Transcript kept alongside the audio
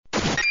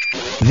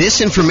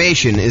This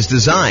information is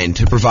designed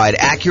to provide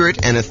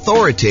accurate and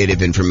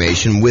authoritative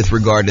information with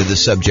regard to the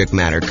subject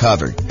matter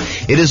covered.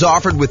 It is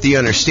offered with the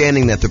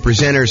understanding that the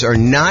presenters are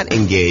not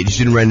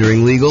engaged in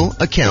rendering legal,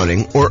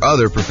 accounting, or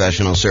other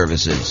professional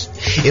services.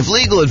 If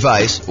legal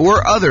advice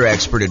or other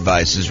expert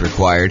advice is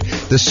required,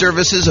 the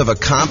services of a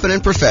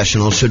competent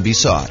professional should be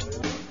sought.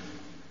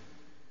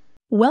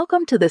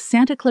 Welcome to the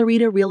Santa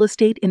Clarita Real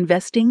Estate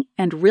Investing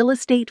and Real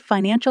Estate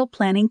Financial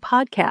Planning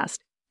Podcast.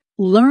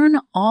 Learn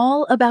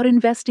all about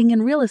investing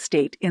in real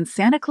estate in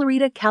Santa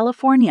Clarita,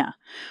 California,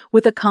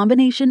 with a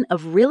combination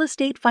of real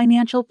estate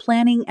financial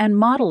planning and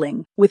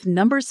modeling with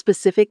numbers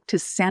specific to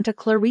Santa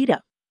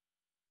Clarita,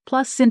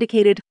 plus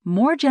syndicated,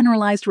 more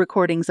generalized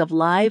recordings of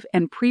live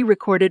and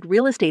pre-recorded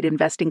real estate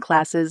investing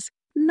classes,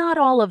 not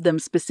all of them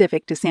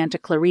specific to Santa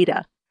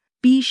Clarita.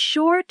 Be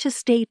sure to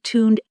stay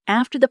tuned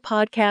after the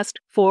podcast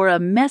for a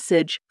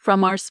message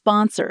from our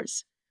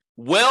sponsors.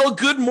 Well,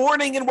 good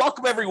morning and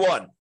welcome,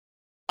 everyone.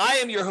 I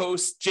am your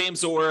host,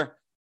 James Orr,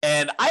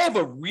 and I have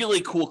a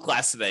really cool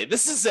class today.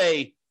 This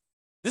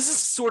is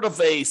sort of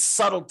a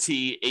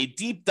subtlety, a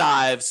deep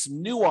dive,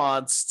 some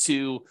nuance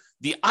to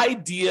the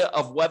idea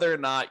of whether or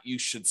not you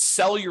should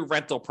sell your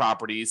rental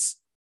properties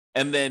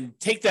and then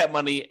take that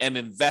money and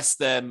invest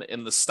them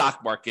in the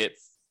stock market,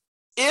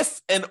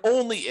 if and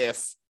only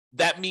if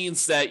that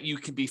means that you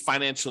can be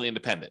financially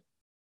independent.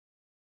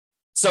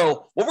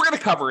 So what we're going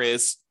to cover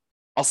is,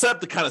 I'll set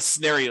up the kind of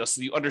scenario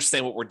so you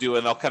understand what we're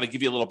doing. I'll kind of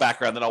give you a little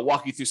background, then I'll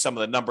walk you through some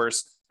of the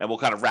numbers and we'll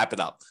kind of wrap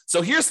it up.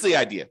 So here's the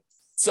idea.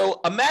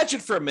 So imagine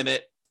for a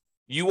minute,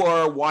 you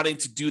are wanting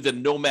to do the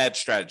nomad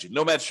strategy.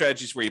 Nomad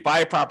strategy is where you buy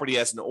a property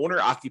as an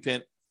owner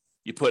occupant.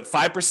 You put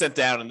 5%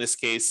 down in this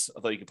case,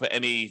 although you can put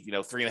any,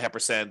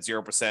 3.5%,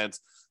 0%,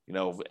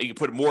 you can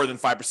put more than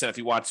 5% if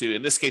you want to.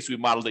 In this case, we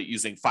modeled it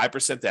using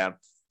 5% down.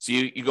 So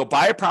you go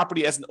buy a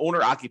property as an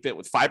owner occupant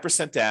with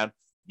 5% down.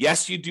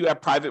 Yes, you do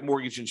have private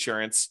mortgage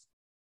insurance,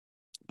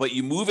 but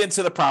you move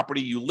into the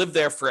property, you live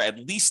there for at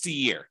least a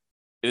year.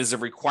 It is a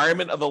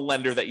requirement of the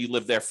lender that you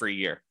live there for a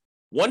year.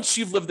 Once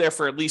you've lived there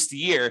for at least a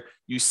year,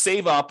 you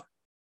save up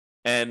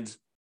and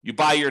you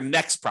buy your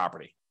next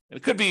property. And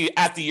it could be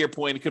at the year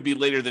point, it could be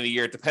later than a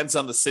year. It depends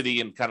on the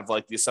city and kind of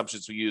like the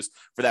assumptions we use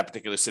for that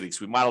particular city.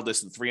 So we modeled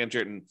this in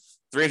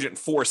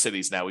 304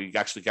 cities now. We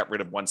actually got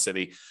rid of one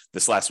city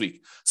this last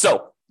week.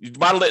 So you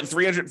modeled it in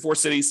 304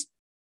 cities.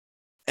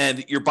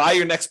 And you buy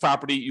your next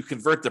property, you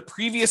convert the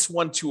previous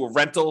one to a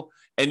rental,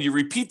 and you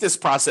repeat this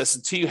process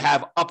until you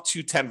have up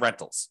to 10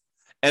 rentals.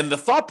 And the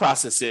thought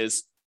process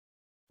is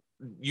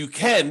you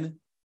can,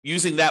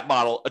 using that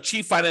model,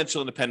 achieve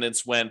financial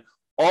independence when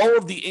all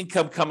of the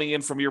income coming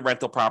in from your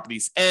rental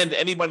properties and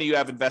any money you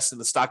have invested in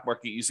the stock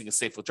market using a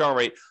safe withdrawal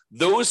rate,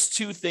 those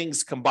two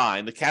things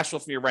combined, the cash flow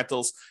from your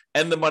rentals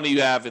and the money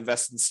you have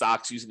invested in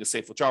stocks using a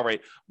safe withdrawal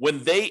rate,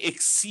 when they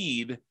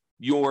exceed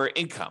your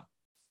income,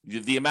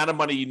 the amount of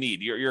money you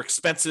need, your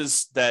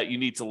expenses that you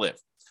need to live.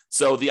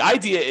 So the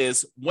idea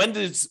is, when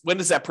does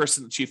that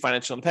person achieve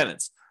financial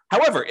independence?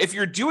 However, if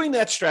you're doing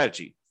that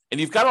strategy and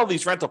you've got all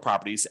these rental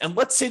properties, and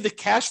let's say the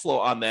cash flow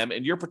on them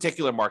in your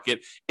particular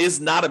market is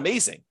not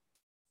amazing,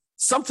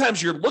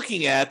 sometimes you're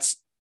looking at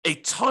a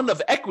ton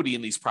of equity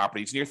in these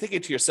properties and you're thinking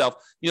to yourself,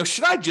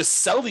 should I just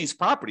sell these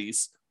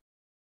properties,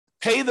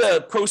 pay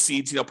the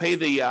proceeds, pay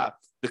the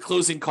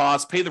closing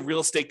costs, pay the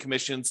real estate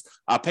commissions,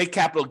 pay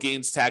capital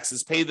gains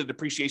taxes, pay the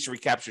depreciation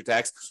recapture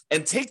tax,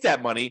 and take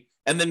that money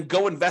and then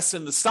go invest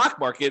in the stock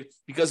market?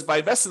 Because if I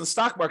invest in the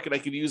stock market, I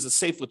can use a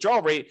safe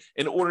withdrawal rate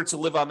in order to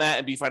live on that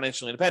and be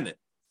financially independent.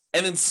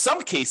 And in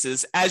some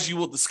cases, as you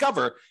will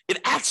discover, it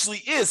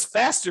actually is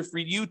faster for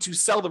you to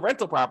sell the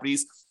rental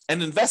properties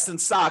and invest in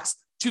stocks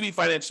to be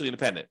financially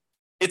independent.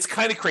 It's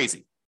kind of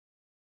crazy.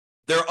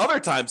 There are other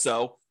times,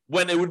 though,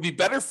 when it would be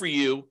better for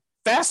you,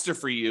 faster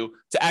for you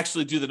to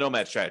actually do the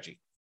nomad strategy.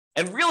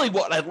 And really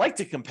what I'd like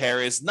to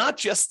compare is not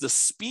just the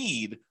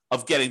speed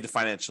of getting to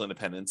financial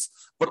independence,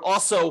 but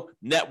also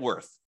net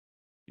worth.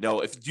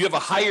 If you have a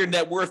higher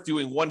net worth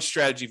doing one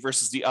strategy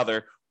versus the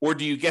other, or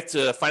do you get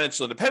to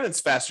financial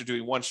independence faster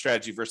doing one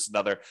strategy versus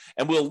another?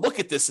 And we'll look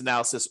at this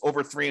analysis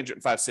over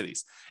 305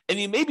 cities. And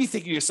you may be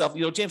thinking to yourself,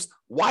 James,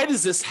 why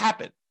does this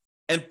happen?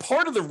 And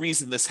part of the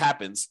reason this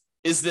happens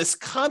is this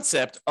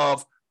concept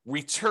of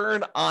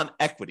return on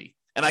equity.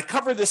 And I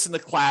covered this in the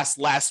class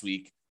last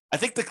week. I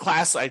think the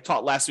class I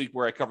taught last week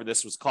where I covered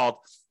this was called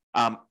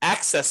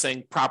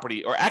accessing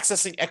property or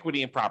accessing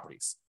equity in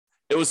properties.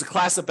 It was a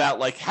class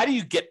about how do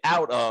you get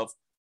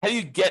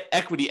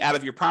equity out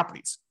of your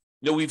properties?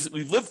 We've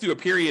lived through a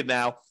period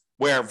now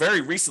where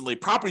very recently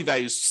property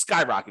values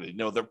skyrocketed.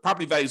 The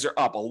property values are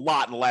up a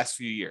lot in the last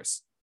few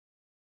years.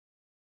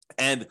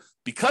 And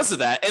because of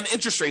that, and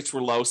interest rates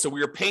were low, so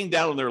we were paying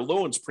down on their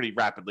loans pretty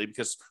rapidly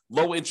because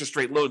low interest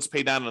rate loans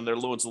pay down on their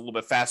loans a little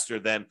bit faster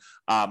than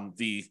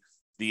the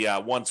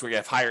ones where you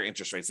have higher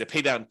interest rates. They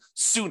pay down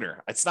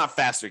sooner. It's not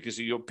faster because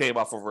you pay them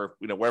off over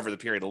wherever the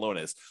period of loan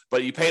is,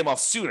 but you pay them off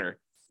sooner.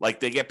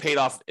 Like they get paid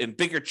off in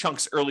bigger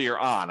chunks earlier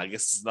on. I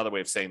guess is another way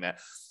of saying that.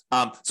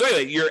 So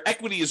anyway, your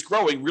equity is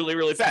growing really,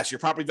 really fast. Your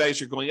property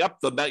values are going up.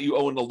 The amount you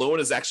owe in the loan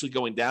is actually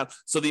going down.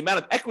 So the amount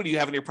of equity you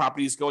have in your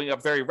property is going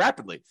up very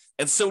rapidly.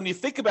 And so when you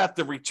think about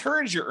the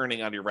returns you're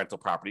earning on your rental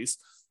properties,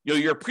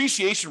 your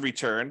appreciation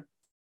return,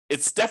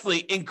 it's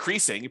definitely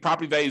increasing. Your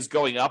property value is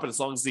going up. And as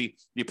long as the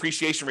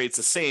appreciation rate is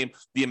the same,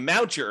 the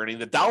amount you're earning,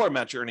 the dollar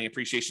amount you're earning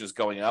appreciation is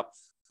going up.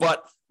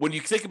 But when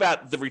you think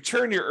about the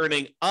return you're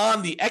earning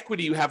on the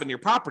equity you have in your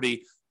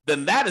property,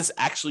 then that is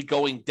actually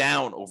going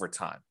down over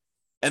time.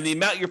 And the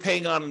amount you're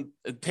paying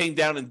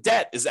down in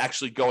debt is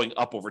actually going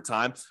up over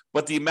time.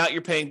 But the amount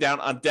you're paying down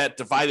on debt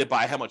divided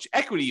by how much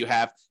equity you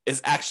have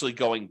is actually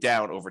going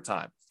down over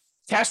time.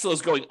 Cash flow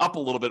is going up a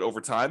little bit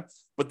over time,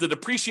 but the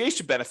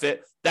depreciation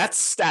benefit, that's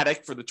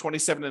static for the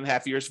 27 and a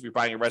half years if you're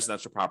buying a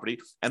residential property.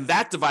 And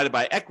that divided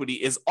by equity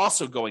is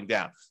also going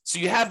down. So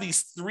you have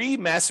these three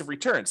massive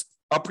returns: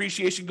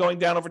 appreciation going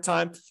down over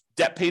time,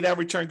 debt pay down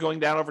return going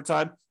down over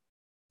time,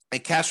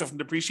 and cash flow from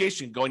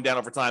depreciation going down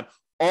over time,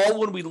 all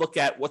when we look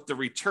at what the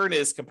return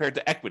is compared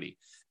to equity.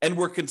 And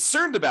we're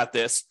concerned about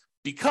this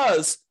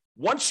because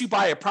once you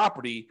buy a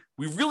property,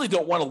 we really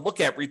don't want to look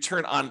at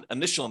return on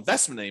initial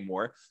investment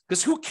anymore,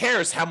 because who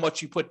cares how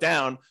much you put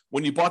down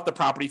when you bought the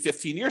property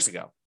 15 years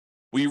ago?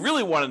 What you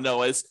really want to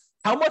know is,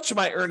 how much am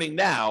I earning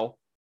now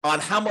on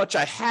how much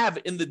I have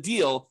in the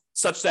deal,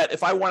 such that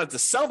if I wanted to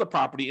sell the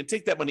property and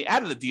take that money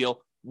out of the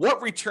deal,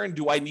 what return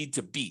do I need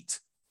to beat?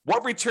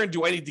 What return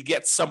do I need to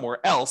get somewhere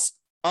else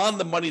on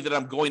the money that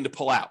I'm going to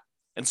pull out?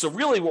 And so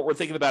really what we're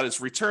thinking about is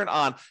return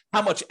on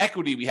how much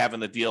equity we have in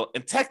the deal.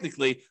 And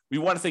technically, we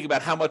want to think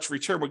about how much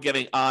return we're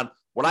getting on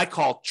what I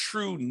call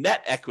true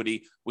net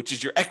equity, which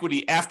is your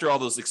equity after all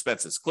those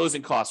expenses: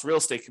 closing costs, real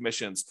estate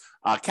commissions,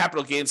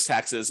 capital gains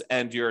taxes,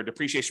 and your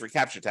depreciation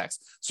recapture tax.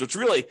 So it's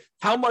really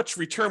how much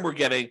return we're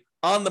getting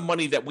on the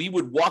money that we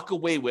would walk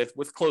away with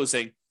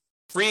closing,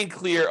 free and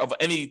clear of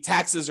any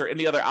taxes or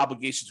any other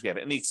obligations we have,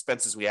 any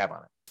expenses we have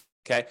on it.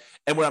 Okay.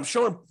 And what I'm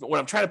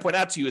trying to point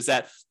out to you is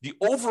that the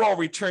overall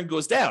return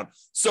goes down.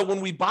 So when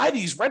we buy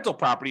these rental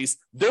properties,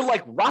 they're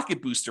like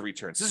rocket booster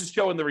returns. This is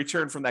showing the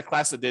return from that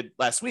class I did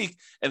last week,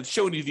 and it's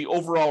showing you the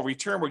overall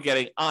return we're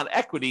getting on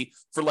equity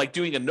for like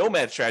doing a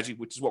nomad strategy,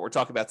 which is what we're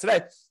talking about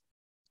today.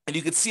 And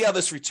you can see how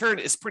this return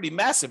is pretty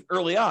massive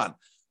early on.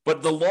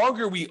 But the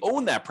longer we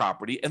own that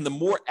property and the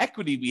more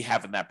equity we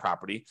have in that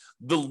property,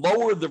 the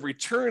lower the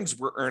returns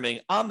we're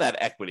earning on that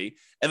equity,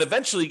 and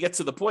eventually get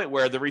to the point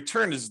where the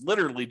return is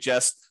literally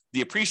just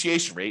the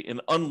appreciation rate, an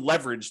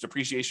unleveraged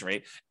appreciation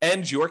rate,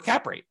 and your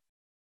cap rate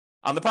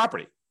on the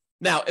property.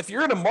 Now, if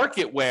you're in a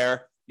market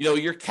where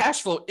your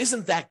cash flow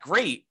isn't that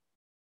great,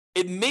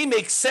 it may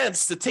make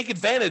sense to take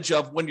advantage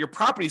of when your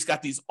property's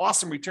got these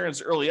awesome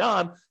returns early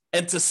on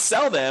and to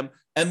sell them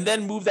and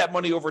then move that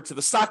money over to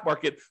the stock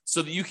market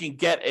so that you can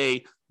get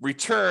a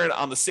return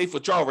on the safe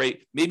withdrawal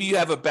rate. Maybe you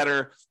have a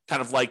better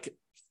kind of like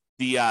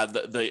the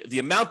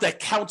amount that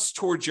counts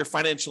towards your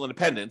financial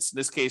independence. In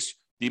this case,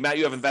 the amount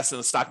you have invested in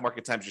the stock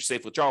market times your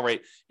safe withdrawal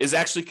rate is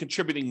actually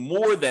contributing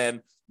more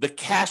than the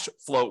cash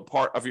flow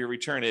part of your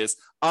return is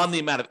on the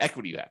amount of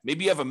equity you have.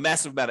 Maybe you have a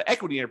massive amount of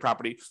equity in your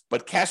property,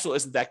 but cash flow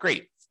isn't that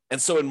great.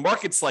 And so in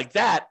markets like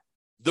that,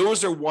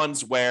 those are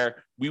ones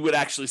where we would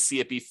actually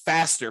see it be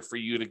faster for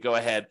you to go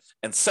ahead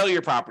and sell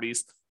your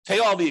properties, pay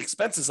all the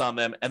expenses on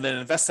them, and then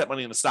invest that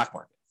money in the stock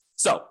market.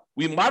 So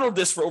we modeled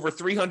this for over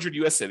 300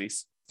 U.S.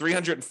 cities.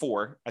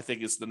 304, I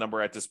think, is the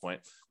number at this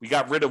point. We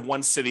got rid of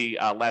one city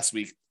last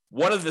week.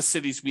 One of the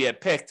cities we had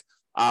picked,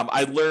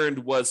 I learned,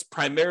 was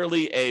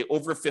primarily a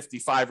over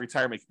 55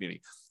 retirement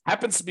community.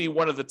 Happens to be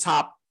one of the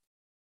top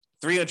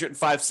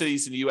 305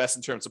 cities in the U.S.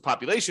 in terms of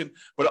population,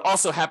 but it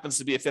also happens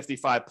to be a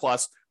 55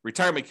 plus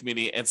retirement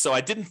community. And so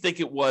I didn't think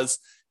it was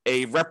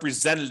a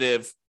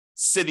representative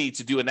city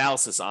to do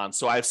analysis on.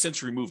 So I've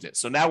since removed it.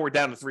 So now we're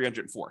down to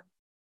 304.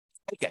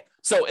 Okay.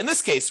 So in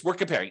this case, we're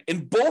comparing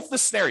in both the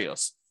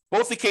scenarios,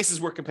 both the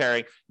cases we're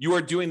comparing, you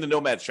are doing the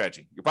nomad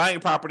strategy. You're buying a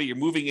property, you're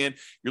moving in,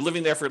 you're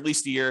living there for at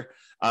least a year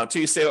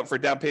until you save up for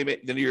a down payment.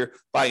 Then you're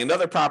buying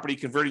another property,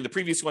 converting the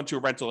previous one to a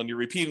rental, and you're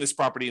repeating this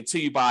property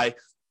until you buy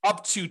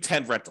up to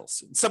 10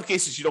 rentals. In some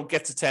cases, you don't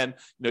get to 10.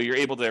 You're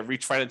able to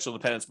reach financial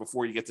independence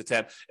before you get to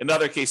 10. In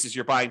other cases,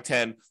 you're buying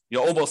 10,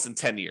 almost in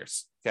 10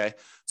 years. Okay.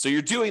 So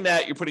you're doing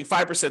that. You're putting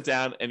 5%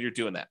 down and you're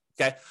doing that.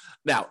 Okay.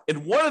 Now,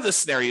 in one of the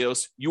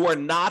scenarios, you are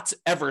not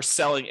ever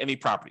selling any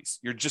properties.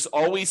 You're just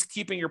always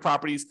keeping your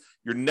properties.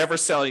 You're never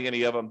selling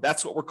any of them.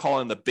 That's what we're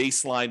calling the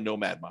baseline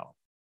nomad model.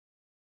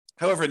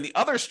 However, in the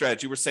other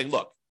strategy, we're saying,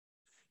 look,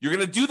 you're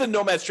going to do the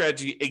nomad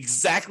strategy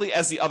exactly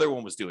as the other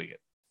one was doing it.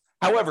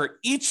 However,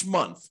 each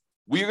month,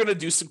 we are going to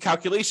do some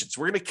calculations.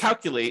 We're going to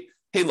calculate,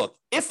 hey, look,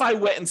 if I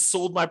went and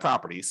sold my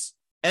properties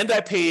and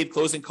I paid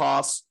closing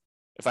costs,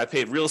 if I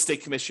paid real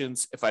estate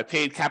commissions, if I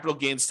paid capital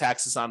gains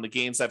taxes on the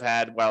gains I've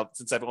had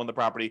since I've owned the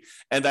property,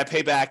 and I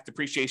pay back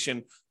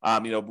depreciation,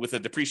 with a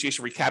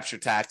depreciation recapture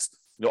tax,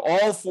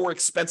 all four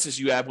expenses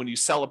you have when you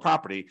sell a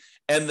property,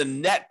 and the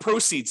net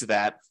proceeds of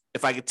that,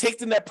 if I could take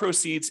the net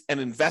proceeds and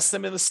invest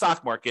them in the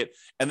stock market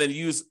and then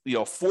use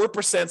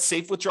 4%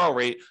 safe withdrawal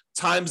rate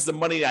times the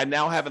money I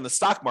now have in the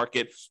stock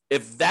market,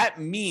 if that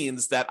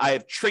means that I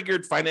have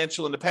triggered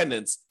financial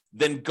independence,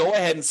 then go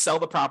ahead and sell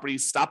the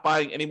properties, stop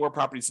buying any more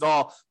properties at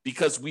all,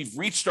 because we've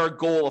reached our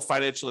goal of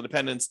financial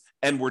independence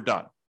and we're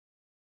done.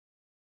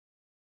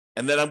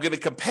 And then I'm going to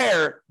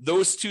compare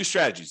those two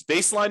strategies,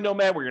 baseline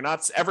Nomad, where you're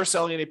not ever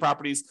selling any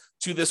properties,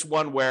 to this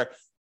one where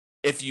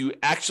if you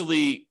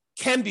actually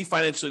can be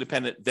financially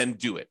independent, then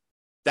do it.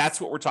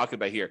 That's what we're talking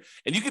about here.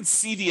 And you can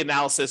see the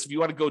analysis if you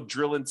want to go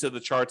drill into the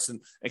charts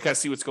and kind of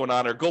see what's going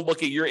on, or go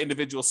look at your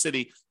individual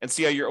city and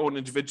see how your own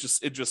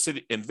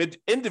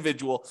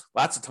individual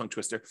lots of tongue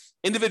twister,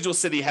 individual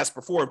city has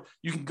performed.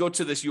 You can go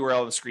to this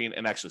URL on the screen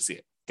and actually see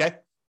it. Okay.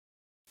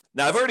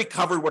 Now, I've already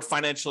covered what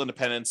financial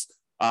independence.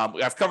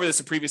 I've covered this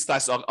in previous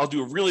classes. I'll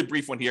do a really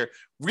brief one here.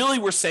 Really,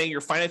 we're saying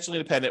you're financially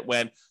independent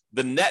when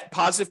the net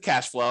positive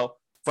cash flow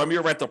from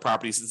your rental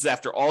properties is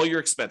after all your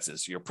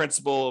expenses, your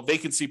principal,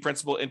 vacancy,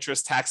 principal,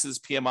 interest, taxes,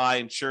 PMI,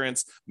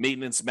 insurance,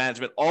 maintenance,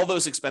 management, all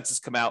those expenses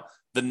come out.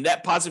 The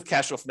net positive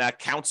cash flow from that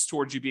counts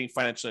towards you being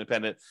financially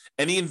independent.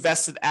 Any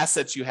invested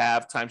assets you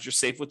have times your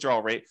safe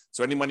withdrawal rate.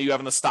 So any money you have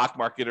in the stock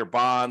market or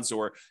bonds,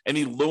 or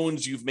any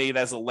loans you've made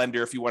as a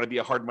lender, if you want to be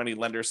a hard money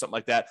lender or something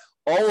like that,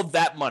 all of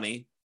that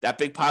money, that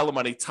big pile of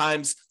money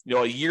times,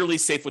 a yearly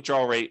safe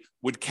withdrawal rate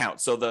would count.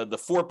 So the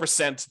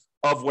 4%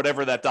 of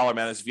whatever that dollar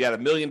amount is. If you had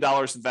 $1 million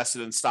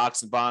invested in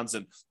stocks and bonds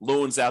and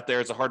loans out there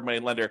as a hard money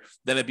lender,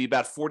 then it'd be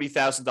about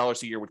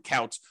 $40,000 a year would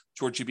count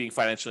towards you being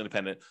financially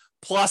independent.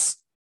 Plus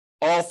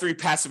all three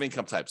passive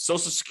income types: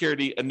 Social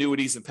Security,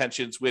 annuities, and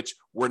pensions, which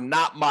we're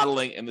not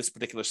modeling in this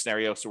particular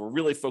scenario. So we're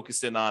really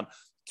focused in on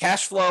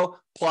cash flow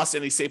plus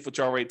any safe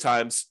withdrawal rate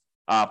times,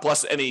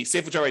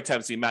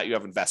 the amount you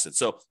have invested.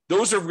 So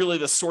those are really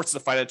the sorts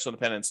of financial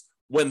independence.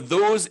 When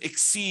those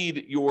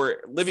exceed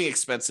your living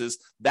expenses,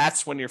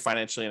 that's when you're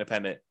financially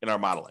independent in our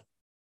modeling.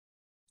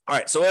 All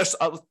right, so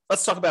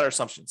let's talk about our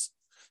assumptions.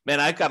 Man,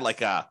 I've got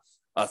like a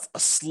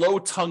slow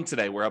tongue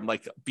today where I'm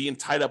like being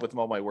tied up with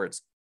all my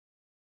words.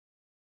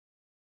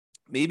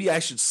 Maybe I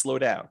should slow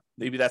down.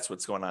 Maybe that's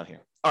what's going on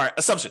here. All right,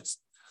 assumptions.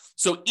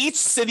 So each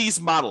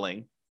city's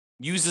modeling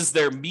uses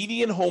their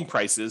median home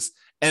prices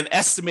and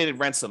estimated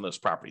rents on those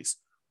properties.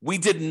 We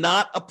did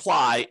not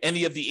apply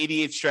any of the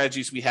 88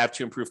 strategies we have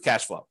to improve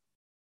cash flow.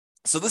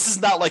 So this is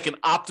not like an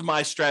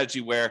optimized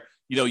strategy where,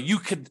 you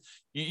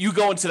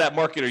go into that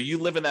market, or you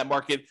live in that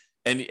market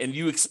and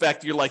you're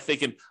like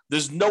thinking,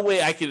 there's no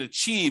way I can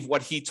achieve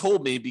what he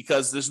told me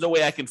because there's no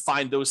way I can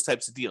find those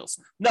types of deals.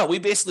 No, we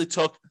basically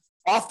took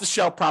off the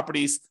shelf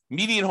properties,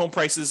 median home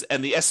prices,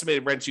 and the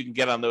estimated rents you can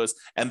get on those.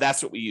 And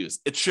that's what we use.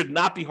 It should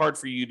not be hard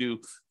for you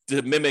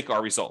to mimic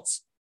our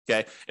results.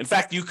 Okay. In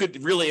fact, you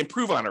could really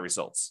improve on our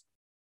results.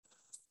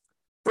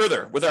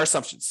 Further, with our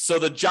assumptions. So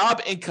the job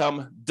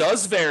income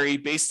does vary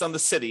based on the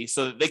city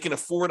so that they can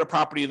afford a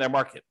property in their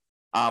market.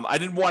 I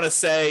didn't want to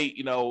say,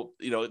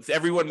 if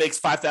everyone makes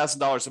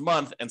 $5,000 a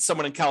month and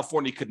someone in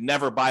California could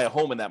never buy a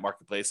home in that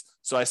marketplace.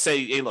 So I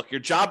say, hey, look,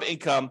 your job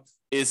income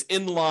is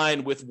in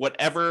line with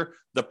whatever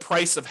the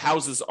price of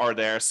houses are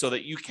there so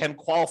that you can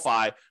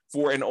qualify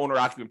for an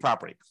owner-occupant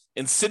property.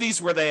 In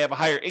cities where they have a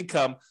higher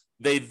income,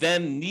 they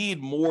then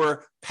need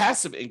more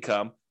passive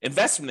income,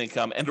 investment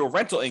income, and or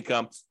rental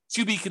income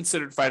to be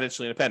considered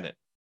financially independent.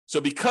 So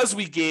because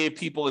we gave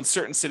people in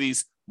certain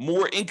cities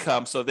more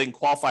income so they can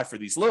qualify for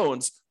these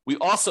loans, we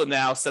also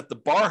now set the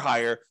bar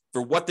higher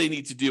for what they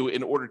need to do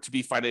in order to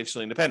be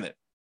financially independent.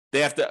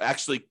 They have to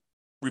actually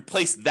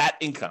replace that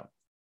income.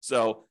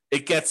 So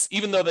it gets,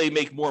 even though they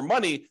make more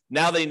money,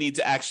 now they need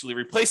to actually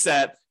replace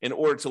that in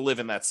order to live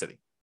in that city.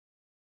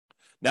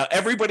 Now,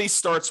 everybody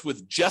starts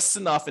with just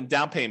enough in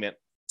down payment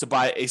to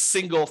buy a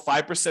single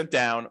 5%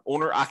 down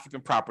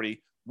owner-occupant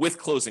property with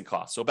closing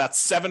costs. So about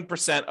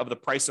 7% of the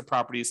price of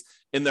properties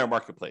in their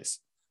marketplace.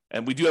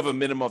 And we do have a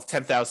minimum of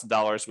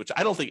 $10,000, which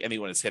I don't think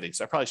anyone is hitting.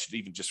 So I probably should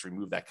even just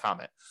remove that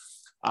comment.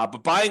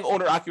 But buying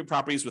owner-occupant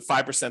properties with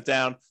 5%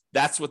 down,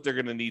 that's what they're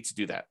going to need to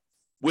do that.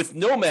 With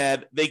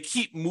Nomad, they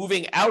keep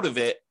moving out of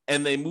it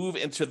and they move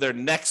into their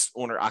next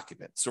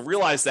owner-occupant. So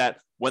realize that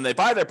when they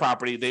buy their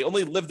property, they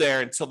only live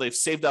there until they've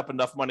saved up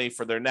enough money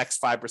for their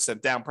next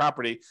 5% down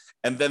property,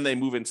 and then they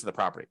move into the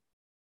property.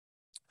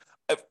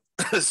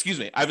 Excuse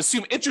me. I've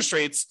assumed interest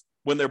rates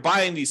when they're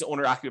buying these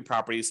owner-occupant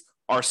properties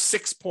are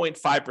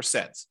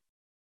 6.5%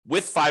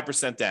 with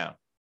 5% down.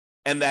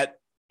 And that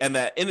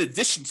in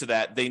addition to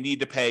that, they need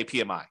to pay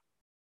PMI,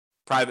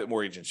 private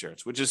mortgage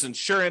insurance, which is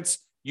insurance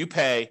you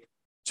pay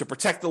to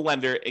protect the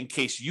lender in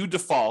case you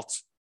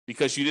default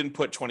because you didn't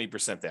put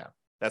 20% down.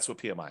 That's what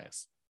PMI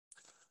is.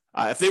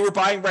 If they were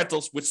buying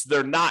rentals, which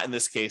they're not in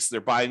this case, they're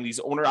buying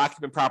these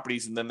owner-occupant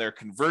properties and then they're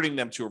converting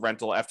them to a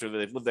rental after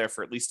they've lived there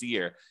for at least a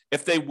year.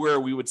 If they were,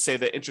 we would say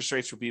that interest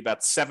rates would be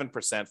about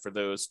 7% for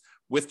those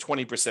with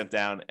 20%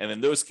 down. And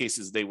in those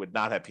cases, they would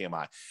not have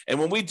PMI. And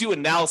when we do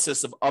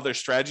analysis of other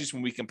strategies,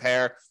 when we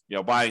compare,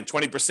 buying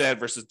 20%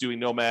 versus doing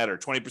Nomad, or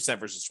 20%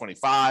 versus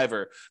 25,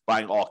 or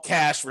buying all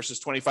cash versus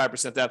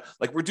 25% down,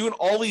 like we're doing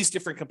all these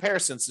different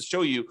comparisons to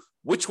show you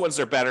which ones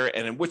are better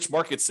and in which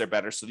markets they're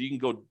better, so that you can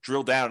go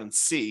drill down and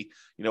see,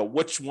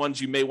 which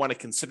ones you may want to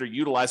consider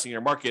utilizing in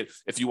your market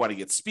if you want to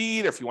get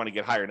speed or if you want to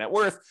get higher net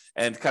worth,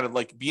 and kind of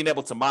like being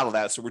able to model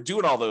that. So we're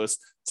doing all those.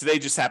 Today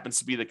just happens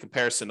to be the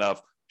comparison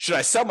of, should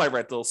I sell my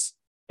rentals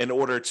in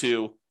order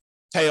to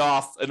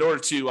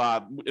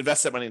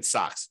invest that money in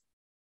stocks?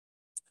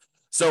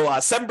 So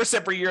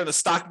 7% per year in the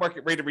stock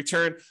market rate of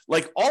return,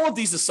 like all of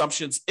these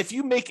assumptions, if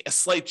you make a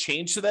slight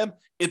change to them,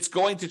 it's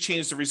going to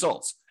change the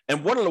results.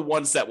 And one of the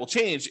ones that will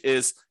change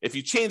is if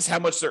you change how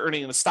much they're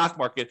earning in the stock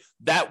market,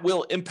 that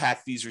will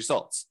impact these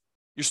results.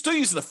 You're still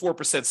using the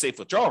 4% safe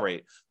withdrawal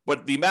rate,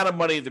 but the amount of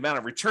money, the amount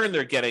of return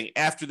they're getting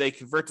after they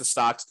convert to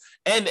stocks,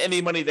 and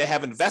any money they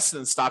have invested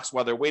in stocks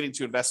while they're waiting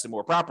to invest in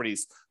more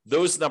properties,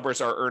 those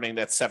numbers are earning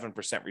that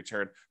 7%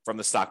 return from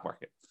the stock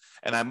market.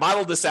 And I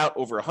modeled this out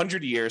over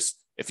 100 years.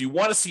 If you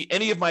want to see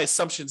any of my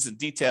assumptions in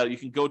detail, you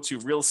can go to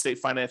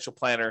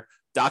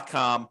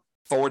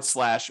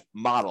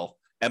realestatefinancialplanner.com/model,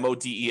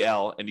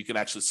 MODEL, and you can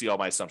actually see all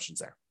my assumptions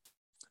there.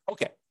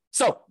 Okay,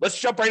 so let's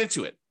jump right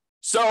into it.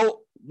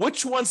 So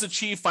which ones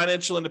achieve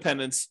financial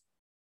independence?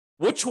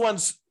 Which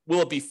ones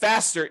will it be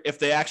faster if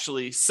they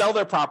actually sell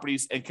their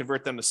properties and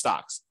convert them to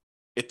stocks?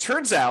 It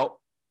turns out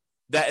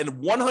that in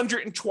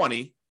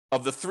 120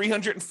 of the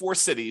 304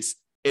 cities,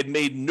 it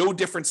made no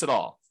difference at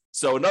all.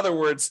 So in other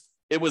words,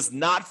 it was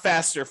not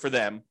faster for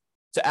them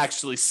to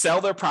actually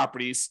sell their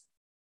properties,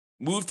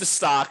 move to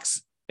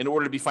stocks in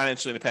order to be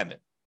financially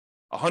independent.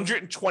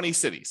 120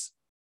 cities,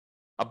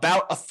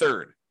 about a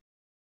third.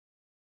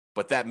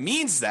 But that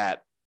means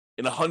that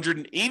in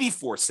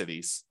 184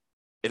 cities,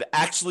 it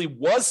actually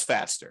was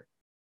faster.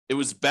 It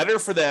was better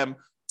for them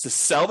to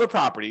sell their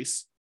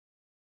properties,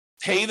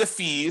 pay the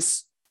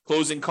fees,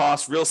 closing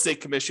costs, real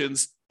estate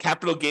commissions,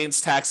 capital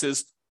gains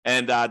taxes,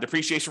 and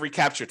depreciation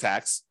recapture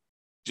tax.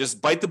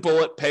 Just bite the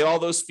bullet, pay all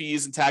those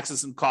fees and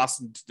taxes and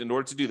costs in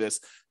order to do this.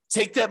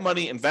 Take that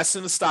money, invest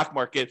in the stock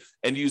market,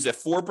 and use a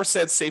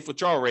 4% safe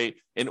withdrawal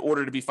rate in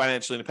order to be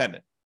financially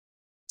independent.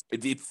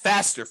 It'd be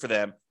faster for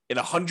them in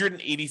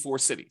 184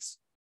 cities.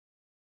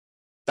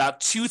 About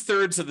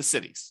 2/3 of the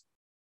cities.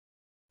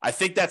 I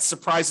think that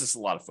surprises a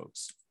lot of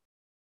folks.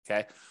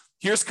 Okay.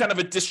 Here's kind of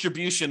a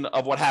distribution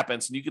of what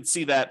happens. And you can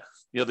see that,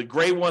 the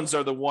gray ones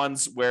are the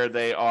ones where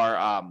they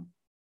are,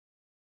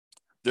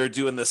 they're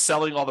doing the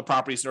selling all the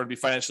properties in order to be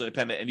financially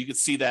independent. And you can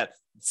see that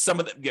some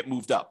of them get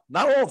moved up.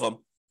 Not all of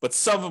them, but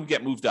some of them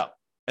get moved up.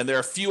 And there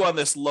are a few on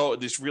this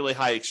really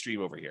high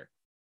extreme over here.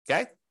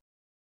 Okay.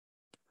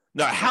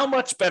 Now, how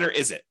much better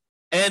is it?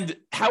 And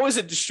how is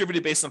it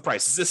distributed based on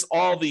price? Is this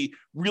all the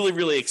really,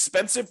 really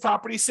expensive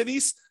property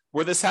cities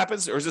where this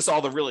happens? Or is this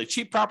all the really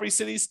cheap property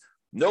cities?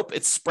 Nope,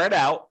 it's spread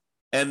out.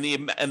 And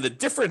the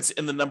difference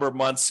in the number of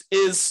months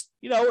is,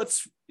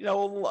 it's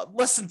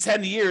less than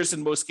 10 years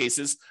in most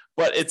cases,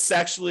 but it's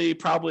actually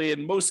probably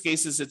in most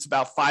cases, it's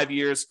about 5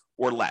 years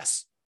or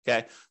less.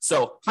 Okay.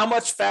 So how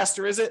much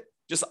faster is it?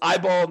 Just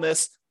eyeballing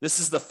this. This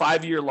is the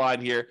 5-year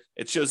line here.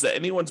 It shows that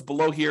anyone's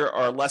below here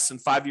are less than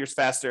 5 years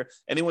faster.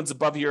 Anyone's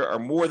above here are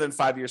more than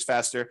 5 years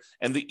faster.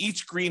 And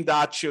each green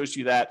dot shows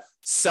you that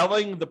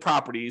selling the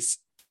properties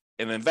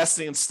and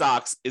investing in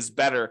stocks is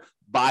better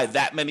by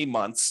that many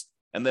months.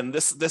 And then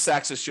this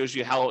axis shows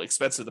you how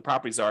expensive the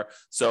properties are.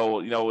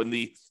 So, in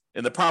the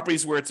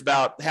properties where it's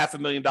about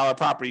 $500,000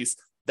 properties,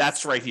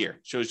 that's right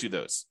here, shows you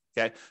those.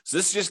 Okay. So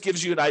this just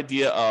gives you an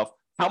idea of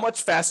how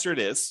much faster it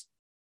is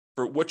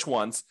for which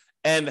ones,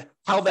 and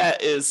how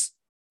that is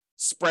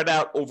spread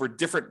out over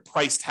different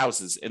priced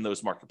houses in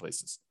those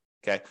marketplaces.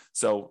 Okay.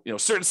 So,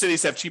 certain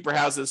cities have cheaper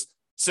houses,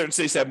 certain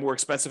cities have more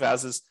expensive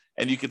houses,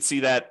 and you can see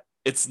that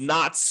it's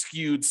not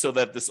skewed so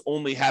that this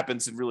only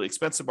happens in really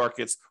expensive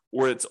markets,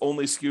 or it's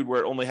only skewed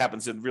where it only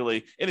happens in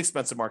really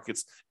inexpensive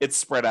markets. It's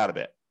spread out a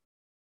bit.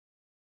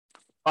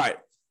 All right.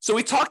 So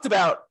we talked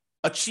about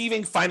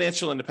achieving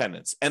financial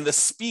independence and the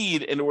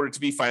speed in order to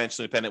be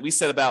financially independent. We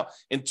said about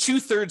in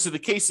 2/3 of the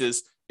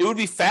cases, it would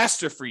be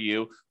faster for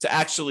you to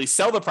actually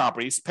sell the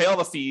properties, pay all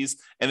the fees,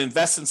 and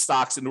invest in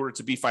stocks in order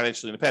to be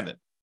financially independent.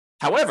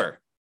 However,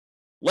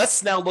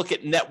 let's now look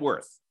at net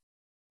worth,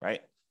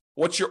 right?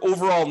 What's your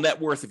overall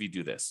net worth if you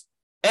do this?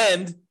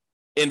 And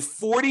in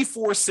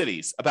 44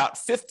 cities, about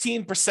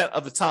 15%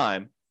 of the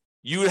time,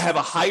 you would have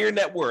a higher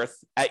net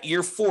worth at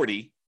year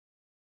 40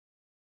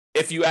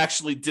 if you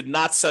actually did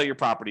not sell your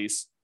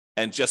properties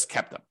and just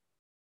kept them.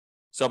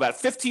 So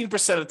about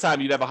 15% of the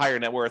time, you'd have a higher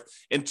net worth.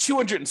 In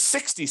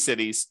 260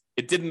 cities,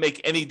 it didn't make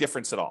any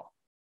difference at all.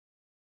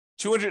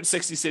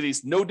 260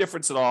 cities, no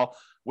difference at all.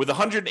 With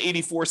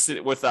 184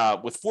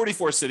 with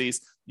 44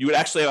 cities, you would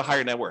actually have a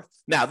higher net worth.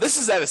 Now, this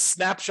is at a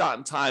snapshot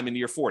in time in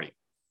year 40.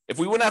 If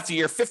we went out to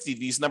year 50,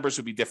 these numbers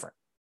would be different,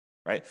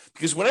 right?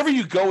 Because whenever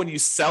you go and you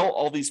sell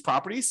all these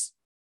properties,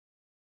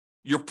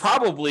 you're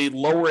probably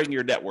lowering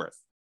your net worth.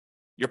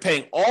 You're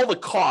paying all the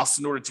costs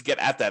in order to get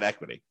at that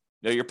equity.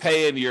 You're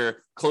paying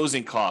your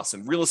closing costs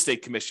and real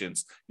estate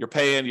commissions. You're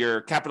paying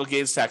your capital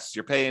gains taxes.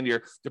 You're paying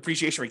your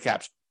depreciation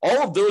recaps.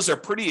 All of those are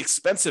pretty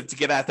expensive to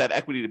get at that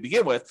equity to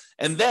begin with.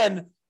 And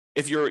then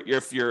if you're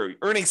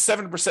earning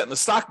 7% in the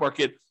stock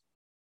market,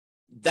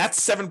 that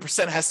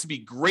 7% has to be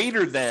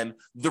greater than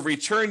the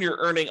return you're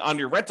earning on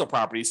your rental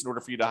properties in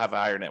order for you to have a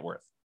higher net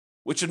worth,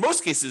 which in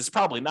most cases is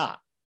probably not.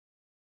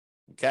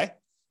 Okay.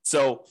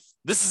 So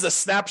this is a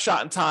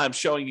snapshot in time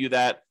showing you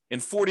that in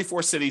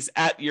 44 cities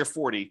at year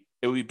 40,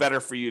 it would be better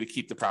for you to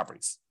keep the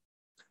properties.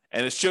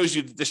 And it shows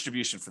you the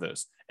distribution for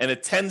those. And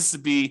it tends to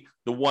be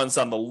the ones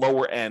on the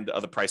lower end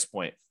of the price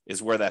point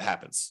is where that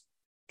happens.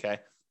 Okay.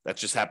 That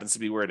just happens to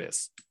be where it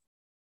is.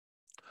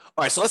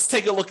 All right. So let's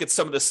take a look at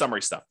some of the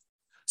summary stuff.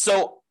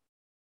 So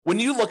when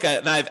you look at it,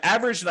 and I have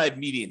average and I have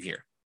median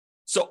here.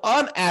 So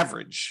on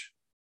average,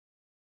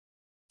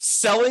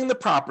 selling the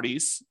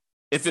properties,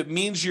 if it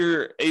means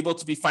you're able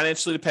to be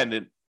financially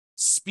independent,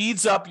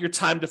 speeds up your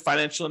time to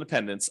financial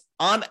independence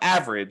on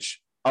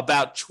average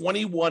about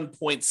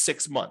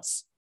 21.6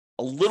 months,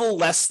 a little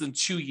less than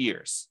 2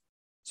 years.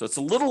 So it's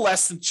a little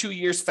less than 2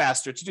 years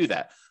faster to do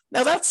that.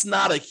 Now, that's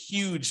not a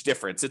huge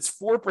difference. It's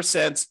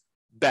 4%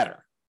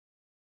 better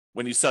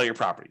when you sell your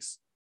properties,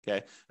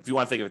 okay? If you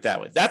want to think of it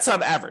that way. That's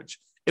on average.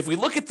 If we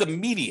look at the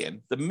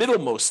median, the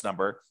middlemost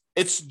number,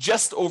 it's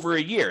just over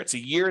a year. It's a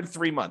year and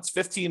 3 months,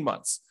 15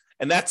 months.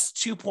 And that's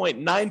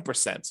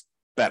 2.9%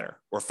 better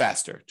or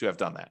faster to have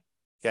done that,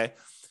 okay?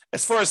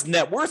 As far as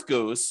net worth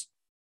goes,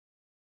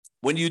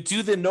 when you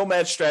do the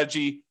nomad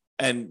strategy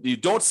and you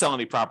don't sell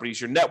any properties,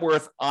 your net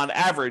worth on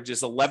average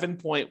is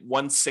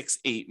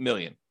 11.168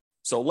 million.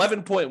 So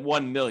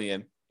 11.1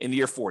 million in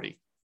year 40.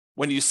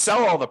 When you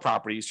sell all the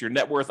properties, your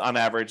net worth on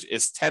average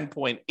is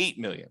 10.8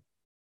 million,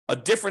 a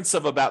difference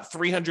of about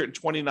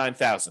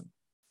 329,000.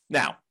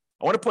 Now,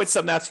 I want to point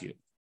something out to you.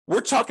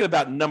 We're talking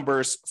about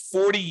numbers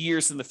 40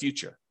 years in the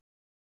future.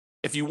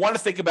 If you want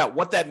to think about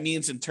what that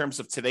means in terms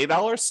of today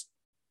dollars,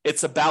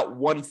 it's about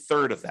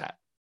 1/3 of that.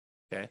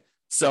 Okay.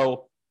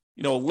 So,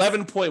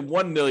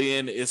 11.1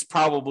 million is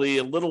probably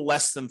a little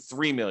less than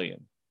 3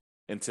 million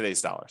in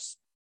today's dollars.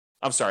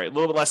 I'm sorry, a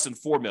little less than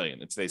 4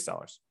 million in today's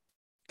dollars.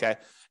 Okay.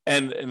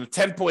 And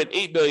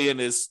 10.8 million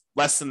is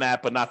less than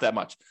that, but not that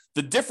much.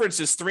 The difference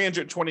is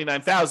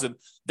 329,000.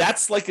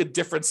 That's like a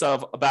difference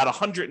of about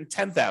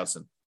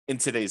 110,000 in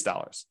today's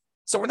dollars.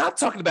 So we're not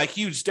talking about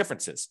huge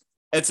differences.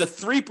 It's a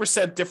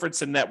 3%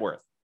 difference in net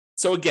worth.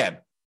 So again,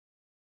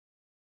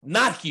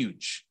 not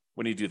huge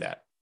when you do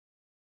that.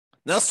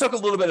 Now let's talk a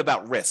little bit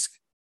about risk.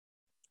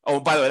 Oh,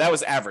 by the way, that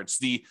was average.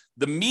 The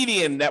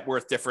median net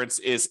worth difference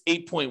is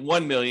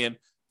 8.1 million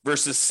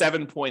versus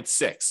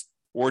 7.6,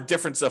 or a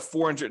difference of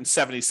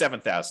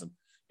 477,000.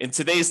 In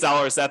today's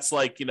dollars, that's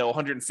like,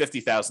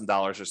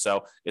 $150,000 or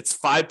so. It's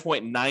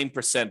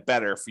 5.9%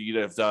 better for you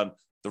to have done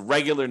the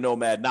regular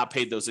nomad, not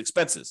paid those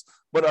expenses.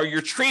 But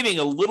you're trading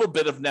a little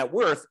bit of net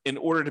worth in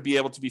order to be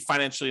able to be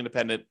financially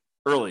independent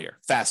earlier,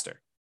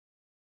 faster.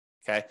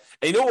 Okay.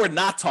 And what we're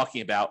not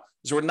talking about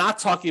is we're not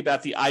talking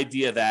about the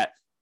idea that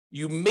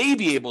you may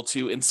be able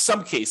to, in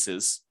some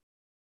cases,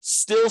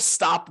 still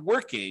stop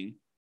working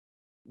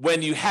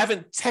when you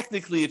haven't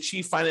technically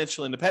achieved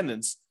financial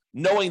independence,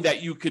 knowing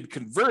that you could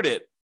convert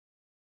it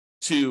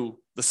to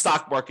the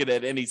stock market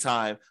at any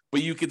time,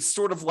 but you could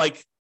sort of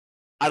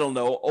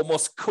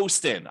almost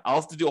coast in. I'll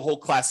have to do a whole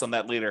class on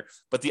that later.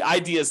 But the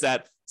idea is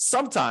that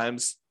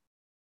sometimes,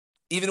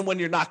 even when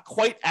you're not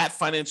quite at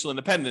financial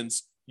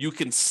independence, you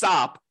can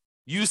stop,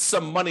 use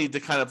some money to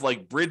kind of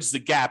bridge the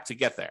gap to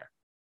get there.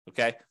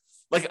 Okay.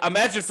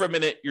 Imagine for a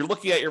minute, you're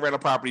looking at your rental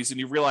properties and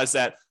you realize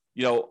that,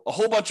 a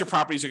whole bunch of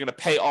properties are going to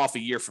pay off a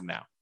year from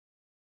now,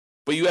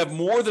 but you have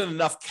more than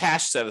enough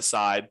cash set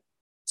aside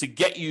to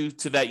get you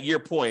to that year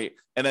point.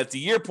 And at the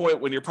year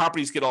point, when your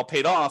properties get all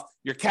paid off,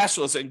 your cash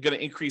flows are going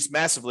to increase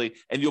massively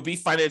and you'll be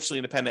financially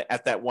independent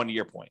at that 1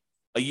 year point,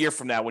 a year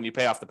from now when you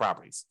pay off the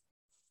properties.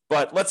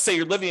 But let's say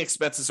your living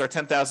expenses are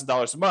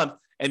 $10,000 a month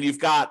and you've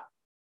got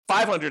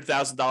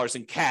 $500,000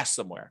 in cash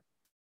somewhere.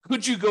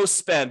 Could you go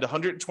spend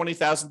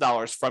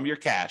 $120,000 from your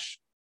cash,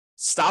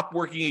 stop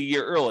working a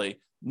year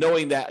early,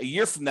 knowing that a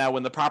year from now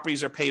when the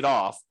properties are paid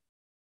off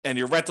and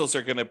your rentals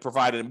are going to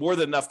provide more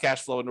than enough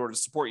cash flow in order to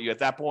support you at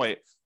that point,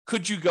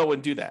 could you go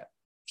and do that?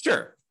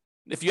 Sure.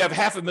 If you have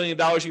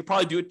 $500,000, you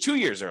probably do it 2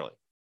 years early,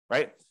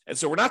 right? And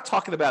so we're not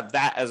talking about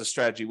that as a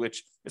strategy,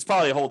 which is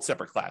probably a whole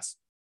separate class.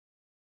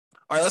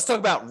 All right, let's talk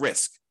about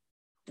risk.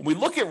 When we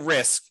look at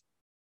risk,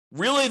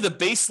 really the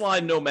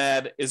baseline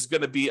nomad is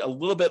going to be a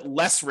little bit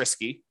less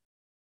risky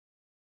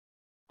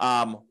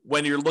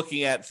when you're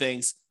looking at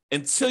things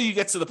until you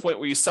get to the point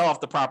where you sell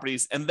off the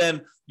properties and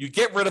then you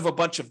get rid of a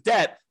bunch of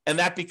debt, and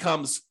that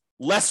becomes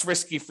less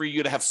risky for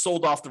you to have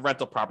sold off the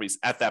rental properties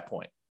at that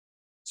point.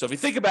 So if you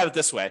think about it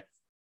this way,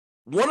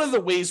 one of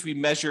the ways we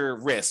measure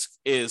risk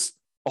is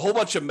a whole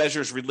bunch of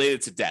measures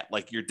related to debt,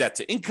 like your debt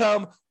to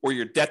income or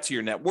your debt to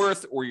your net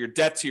worth or your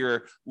debt to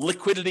your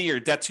liquidity or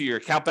debt to your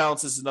account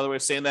balance is another way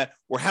of saying that,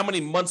 or how many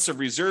months of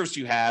reserves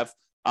you have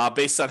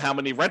based on how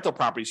many rental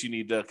properties you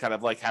need to kind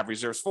of like have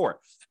reserves for.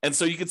 And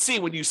so you can see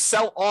when you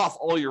sell off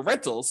all your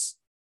rentals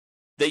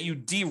that you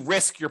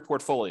de-risk your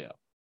portfolio.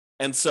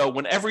 And so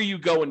whenever you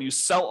go and you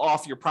sell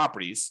off your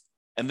properties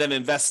and then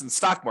invest in the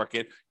stock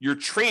market, you're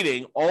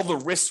trading all the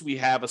risks we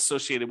have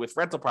associated with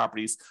rental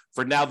properties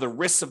for now the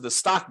risks of the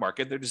stock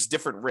market. They're just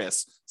different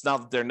risks. It's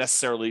not that they're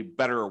necessarily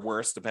better or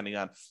worse, depending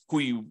on who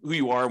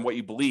you are and what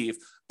you believe.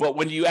 But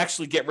when you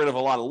actually get rid of a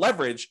lot of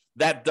leverage,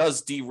 that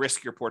does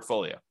de-risk your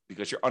portfolio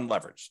because you're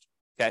unleveraged.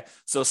 Okay.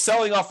 So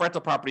selling off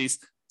rental properties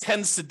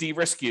tends to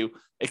de-risk you,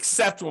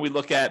 except when we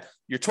look at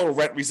your total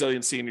rent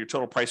resiliency and your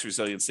total price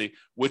resiliency,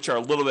 which are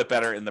a little bit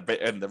better in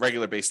the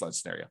regular baseline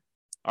scenario.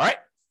 All right.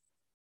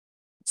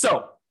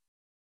 So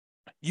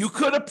you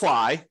could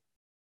apply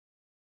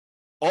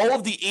all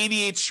of the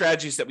 88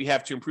 strategies that we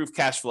have to improve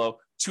cash flow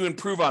to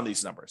improve on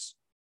these numbers.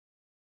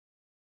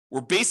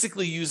 We're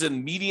basically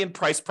using median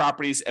price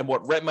properties and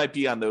what rent might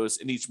be on those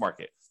in each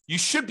market. You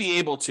should be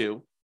able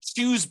to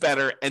choose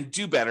better and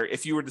do better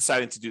if you were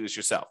deciding to do this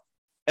yourself.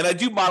 And I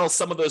do model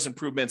some of those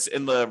improvements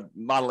in the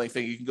modeling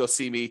thing. You can go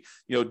see me,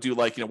 do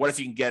like, what if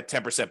you can get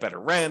 10% better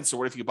rents, or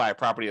what if you buy a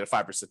property at a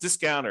 5%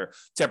 discount or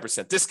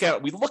 10%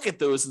 discount? We look at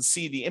those and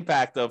see the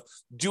impact of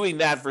doing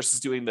that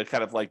versus doing the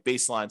kind of like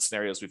baseline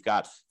scenarios we've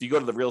got. If you go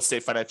to the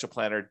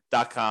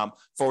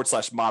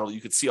realestatefinancialplanner.com/model, you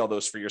can see all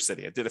those for your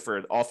city. I did it for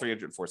all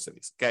 304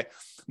 cities. Okay.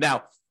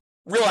 Now,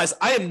 realize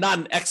I am not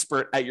an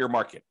expert at your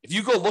market. If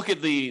you go look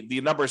at the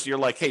numbers, you're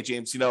like, hey,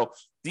 James,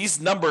 these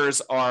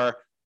numbers are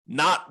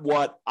not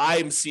what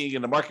I'm seeing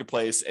in the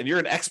marketplace, and you're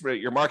an expert at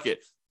your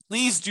market,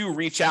 please do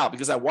reach out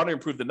because I want to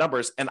improve the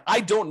numbers. And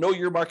I don't know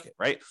your market,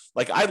 right?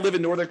 Like I live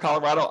in Northern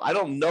Colorado. I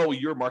don't know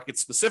your market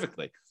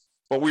specifically,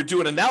 but we're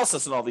doing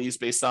analysis on all these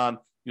based on,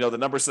 the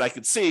numbers that I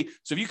could see.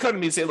 So if you come to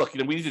me and say, look,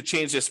 we need to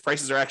change this,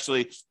 prices are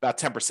actually about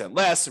 10%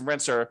 less and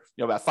rents are,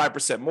 about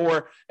 5%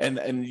 more.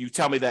 And you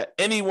tell me that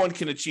anyone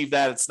can achieve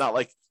that. It's not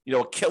like,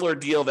 a killer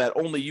deal that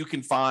only you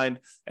can find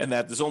and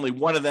that there's only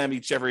one of them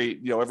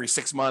every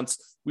 6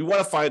 months. We want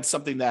to find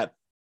something that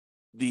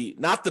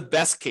not the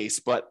best case,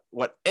 but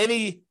what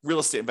any real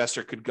estate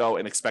investor could go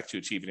and expect to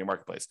achieve in your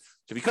marketplace.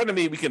 So if you come to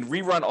me, we can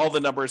rerun all the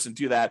numbers and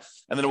do that.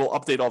 And then we'll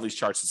update all these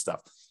charts and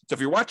stuff. So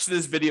if you're watching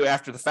this video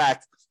after the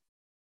fact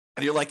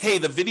and you're like, hey,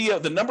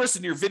 the numbers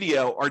in your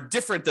video are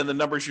different than the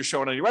numbers you're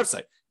showing on your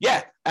website.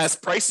 Yeah. As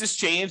prices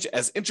change,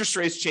 as interest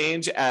rates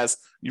change, as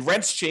your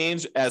rents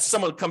change, as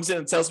someone comes in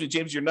and tells me,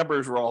 James, your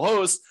numbers were all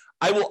hosed,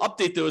 I will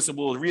update those and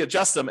we'll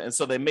readjust them. And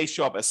so they may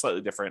show up as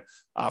slightly different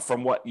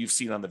from what you've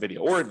seen on the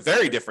video, or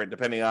very different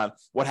depending on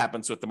what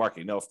happens with the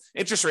market. If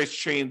interest rates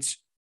change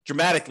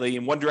dramatically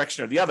in one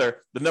direction or the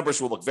other, the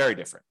numbers will look very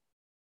different.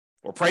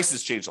 Or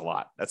prices change a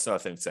lot. That's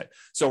another thing to say.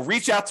 So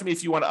reach out to me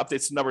if you want to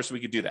update some numbers so we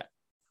can do that.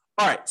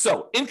 All right.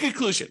 So in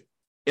conclusion,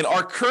 in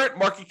our current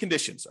market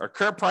conditions, our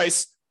current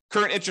price,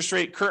 current interest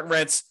rate, current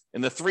rents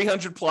in the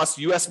 300 plus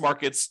US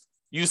markets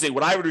using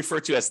what I would refer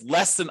to as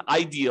less than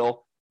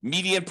ideal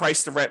median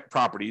price to rent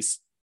properties,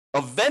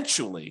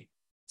 eventually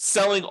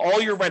selling all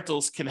your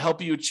rentals can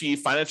help you achieve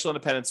financial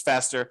independence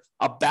faster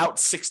about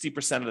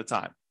 60% of the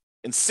time.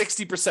 In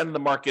 60% of the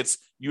markets,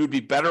 you would be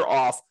better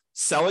off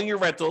selling your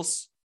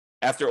rentals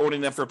after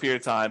owning them for a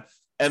period of time,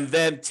 and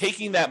then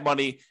taking that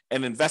money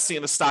and investing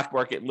in the stock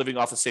market and living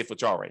off a safe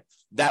withdrawal rate.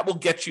 That will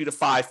get you to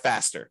 5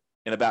 faster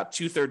in about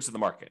 2/3 of the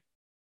market,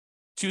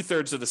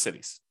 2/3 of the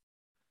cities.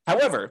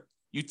 However,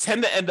 you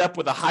tend to end up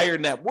with a higher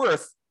net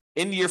worth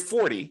in year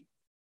 40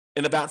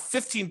 in about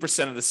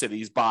 15% of the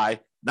cities by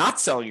not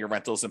selling your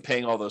rentals and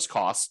paying all those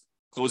costs,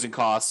 closing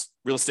costs,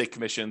 real estate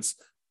commissions,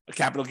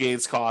 capital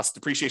gains costs,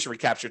 depreciation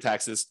recapture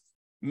taxes,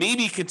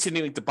 maybe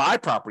continuing to buy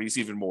properties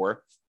even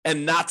more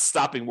and not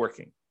stopping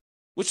working,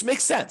 which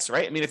makes sense,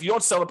 right? I mean, if you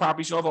don't sell the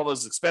properties, you don't have all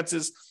those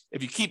expenses.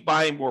 If you keep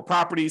buying more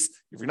properties,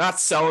 if you're not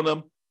selling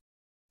them,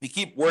 you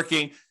keep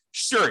working,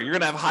 sure, you're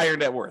going to have higher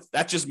net worth.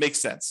 That just makes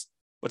sense.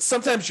 But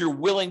sometimes you're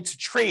willing to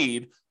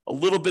trade a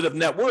little bit of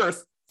net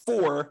worth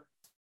for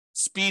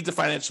speed to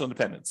financial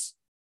independence.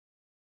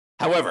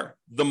 However,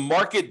 the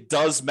market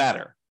does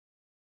matter.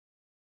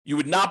 You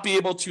would not be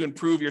able to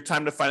improve your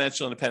time to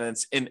financial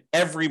independence in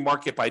every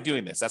market by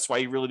doing this. That's why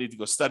you really need to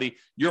go study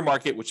your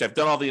market, which I've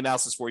done all the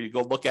analysis for you.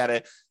 Go look at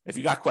it. If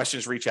you got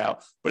questions, reach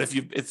out. But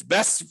it's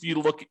best for you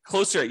to look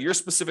closer at your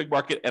specific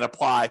market and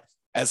apply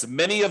as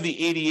many of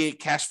the 88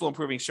 cash flow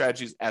improving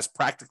strategies as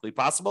practically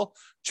possible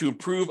to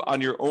improve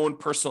on your own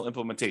personal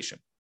implementation.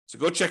 So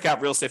go check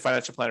out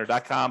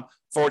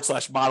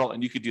realestatefinancialplanner.com/model,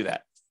 and you could do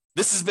that.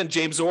 This has been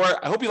James Orr.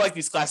 I hope you like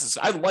these classes.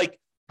 I like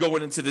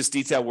going into this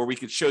detail where we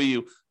could show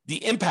you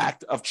the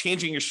impact of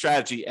changing your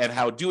strategy and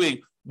how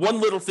doing one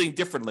little thing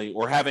differently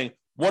or having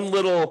one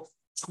little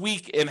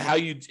tweak in how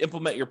you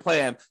implement your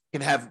plan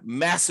can have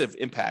massive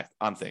impact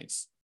on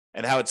things,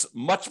 and how it's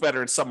much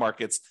better in some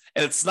markets.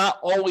 And it's not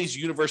always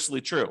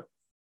universally true,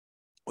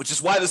 which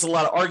is why there's a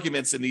lot of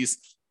arguments in these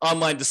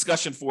online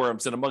discussion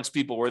forums and amongst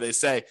people where they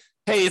say,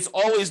 hey, it's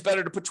always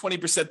better to put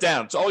 20%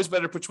 down. It's always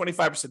better to put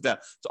 25% down.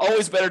 It's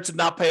always better to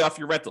not pay off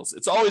your rentals.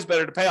 It's always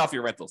better to pay off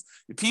your rentals.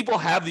 People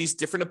have these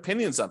different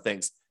opinions on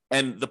things.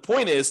 And the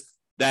point is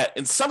that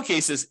in some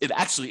cases, it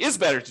actually is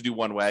better to do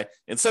one way.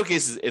 In some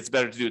cases, it's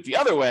better to do it the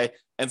other way.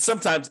 And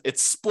sometimes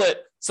it's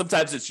split.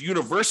 Sometimes it's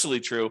universally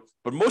true,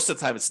 but most of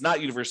the time it's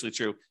not universally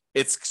true.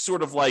 It's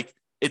sort of like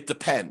it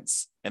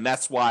depends. And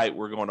that's why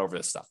we're going over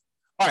this stuff.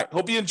 All right.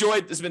 Hope you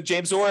enjoyed. This has been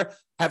James Orr.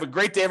 Have a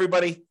great day,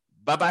 everybody.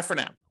 Bye-bye for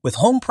now. With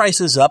home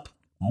prices up,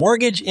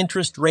 mortgage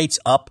interest rates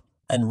up,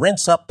 and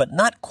rents up, but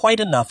not quite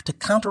enough to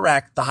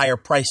counteract the higher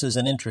prices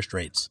and interest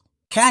rates,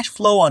 cash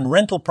flow on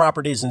rental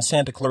properties in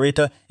Santa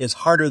Clarita is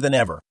harder than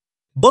ever.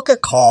 Book a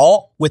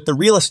call with the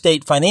Real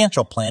Estate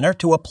Financial Planner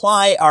to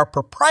apply our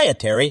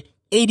proprietary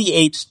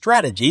 88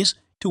 strategies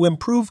to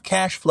improve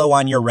cash flow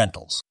on your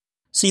rentals.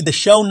 See the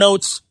show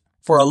notes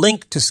for a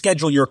link to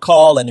schedule your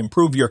call and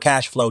improve your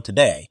cash flow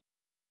today.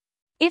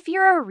 If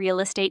you're a real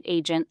estate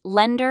agent,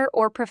 lender,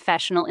 or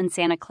professional in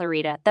Santa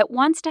Clarita that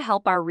wants to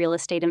help our real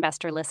estate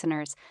investor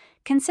listeners,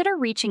 consider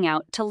reaching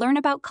out to learn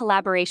about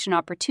collaboration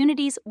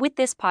opportunities with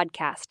this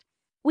podcast.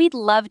 We'd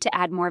love to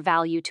add more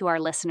value to our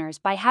listeners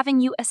by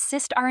having you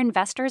assist our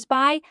investors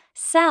buy,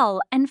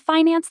 sell, and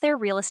finance their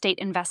real estate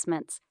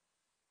investments.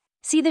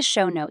 See the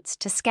show notes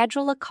to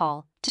schedule a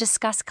call to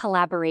discuss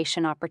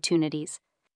collaboration opportunities.